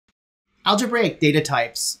Algebraic data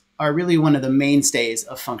types are really one of the mainstays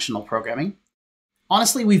of functional programming.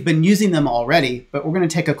 Honestly, we've been using them already, but we're going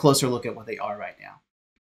to take a closer look at what they are right now.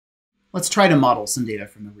 Let's try to model some data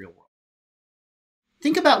from the real world.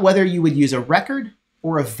 Think about whether you would use a record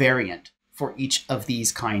or a variant for each of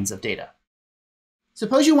these kinds of data.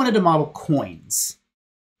 Suppose you wanted to model coins.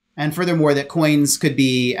 And furthermore, that coins could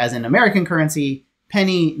be, as in American currency,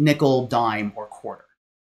 penny, nickel, dime, or quarter.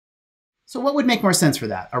 So what would make more sense for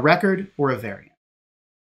that, a record or a variant?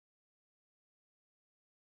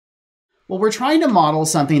 Well, we're trying to model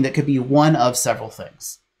something that could be one of several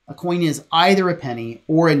things. A coin is either a penny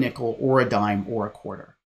or a nickel or a dime or a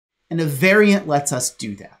quarter. And a variant lets us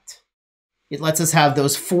do that. It lets us have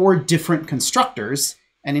those 4 different constructors,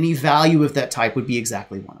 and any value of that type would be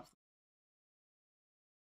exactly one of them.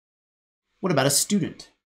 What about a student?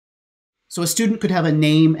 So a student could have a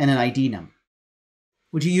name and an ID number.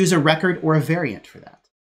 Would you use a record or a variant for that?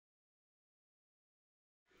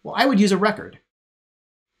 Well, I would use a record,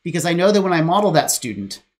 because I know that when I model that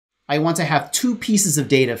student, I want to have 2 pieces of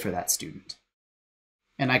data for that student.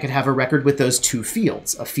 And I could have a record with those 2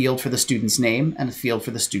 fields, a field for the student's name and a field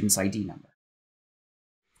for the student's ID number.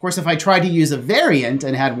 Of course, if I tried to use a variant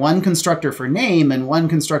and had one constructor for name and one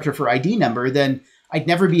constructor for ID number, then I'd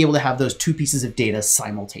never be able to have those 2 pieces of data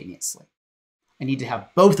simultaneously. I need to have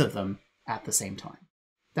both of them at the same time.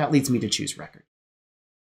 That leads me to choose record.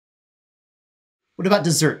 What about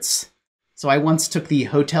desserts? So I once took the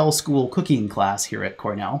hotel school cooking class here at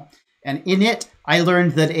Cornell, and in it, I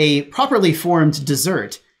learned that a properly formed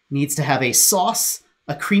dessert needs to have a sauce,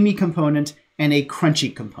 a creamy component, and a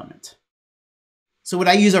crunchy component. So would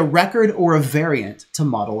I use a record or a variant to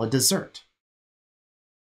model a dessert?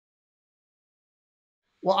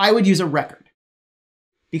 Well, I would use a record,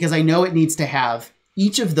 because I know it needs to have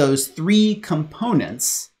each of those 3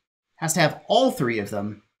 components, has to have all 3 of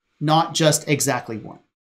them, not just exactly one.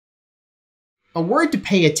 A word to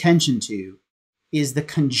pay attention to is the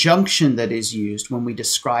conjunction that is used when we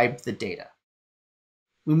describe the data.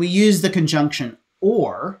 When we use the conjunction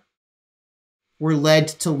or, we're led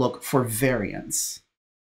to look for variance.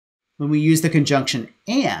 When we use the conjunction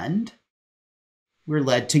and, we're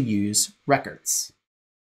led to use records.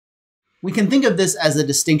 We can think of this as a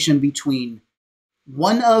distinction between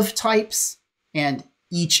one of types and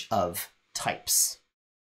each of types.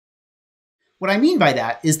 What I mean by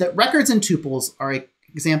that is that records and tuples are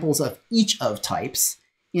examples of each of types,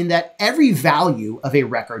 in that every value of a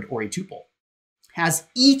record or a tuple has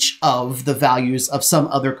each of the values of some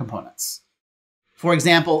other components. For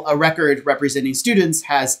example, a record representing students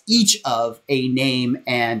has each of a name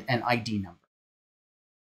and an ID number.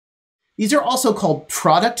 These are also called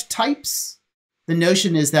product types. The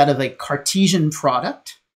notion is that of a Cartesian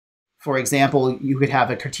product. For example, you could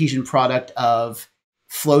have a Cartesian product of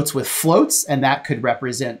floats with floats, and that could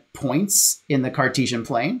represent points in the Cartesian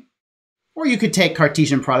plane. Or you could take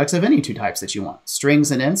Cartesian products of any 2 types that you want,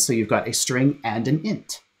 strings and ints, so you've got a string and an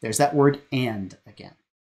int. There's that word and again.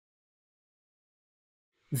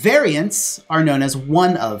 Variants are known as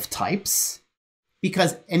one of types,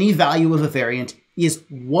 because any value of a variant is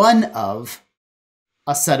one of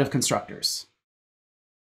a set of constructors.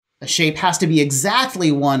 A shape has to be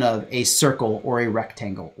exactly one of a circle or a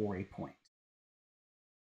rectangle or a point.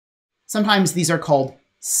 Sometimes these are called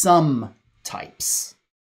sum types.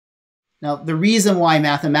 Now, the reason why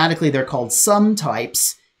mathematically they're called sum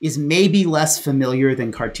types is maybe less familiar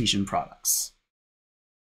than Cartesian products.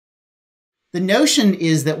 The notion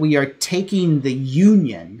is that we are taking the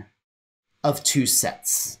union of 2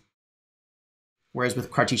 sets. Whereas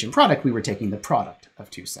with Cartesian product, we were taking the product of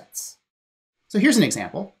 2 sets. So here's an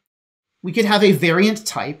example. We could have a variant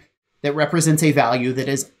type that represents a value that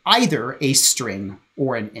is either a string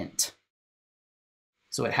or an int.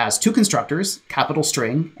 So it has 2 constructors, capital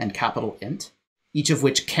string and capital int, each of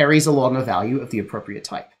which carries along a value of the appropriate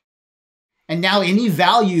type. And now any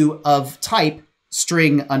value of type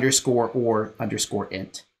string underscore or underscore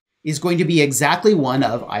int is going to be exactly one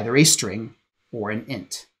of either a string or an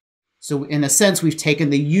int. So in a sense, we've taken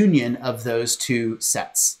the union of those 2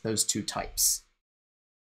 sets, those 2 types.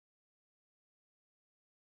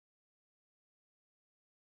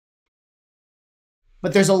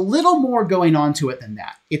 But there's a little more going on to it than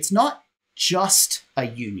that. It's not just a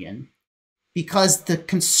union, because the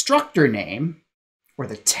constructor name, or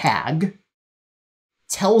the tag,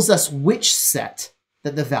 tells us which set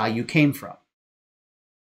that the value came from.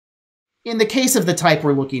 In the case of the type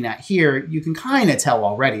we're looking at here, you can kind of tell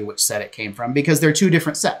already which set it came from, because they're 2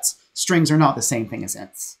 different sets. Strings are not the same thing as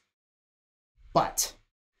ints. But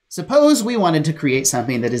suppose we wanted to create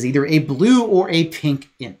something that is either a blue or a pink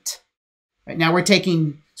int. Right now we're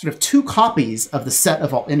taking sort of two copies of the set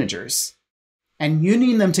of all integers and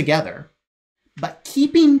unioning them together, but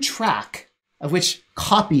keeping track of which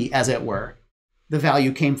copy, as it were, the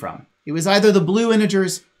value came from. It was either the blue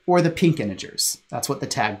integers or the pink integers. That's what the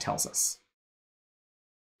tag tells us.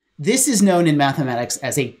 This is known in mathematics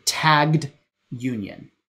as a tagged union.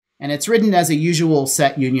 And it's written as a usual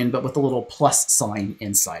set union, but with a little plus sign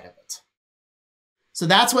inside of it. So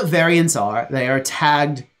that's what variants are. They are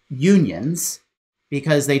tagged unions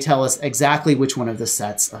because they tell us exactly which one of the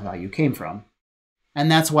sets a value came from. And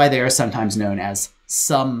that's why they are sometimes known as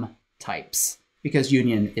sum types, because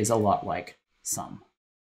union is a lot like sum.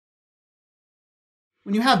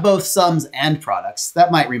 When you have both sums and products,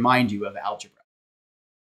 that might remind you of algebra.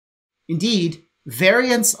 Indeed,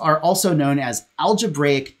 variants are also known as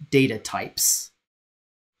algebraic data types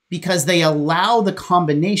because they allow the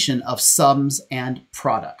combination of sums and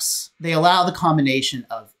products. They allow the combination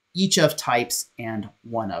of each of types and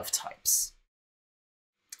one of types.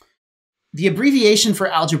 The abbreviation for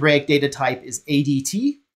algebraic data type is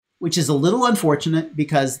ADT, which is a little unfortunate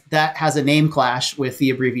because that has a name clash with the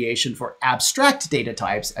abbreviation for abstract data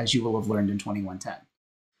types, as you will have learned in 2110.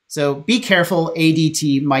 So be careful,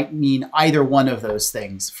 ADT might mean either one of those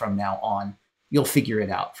things from now on. You'll figure it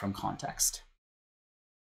out from context.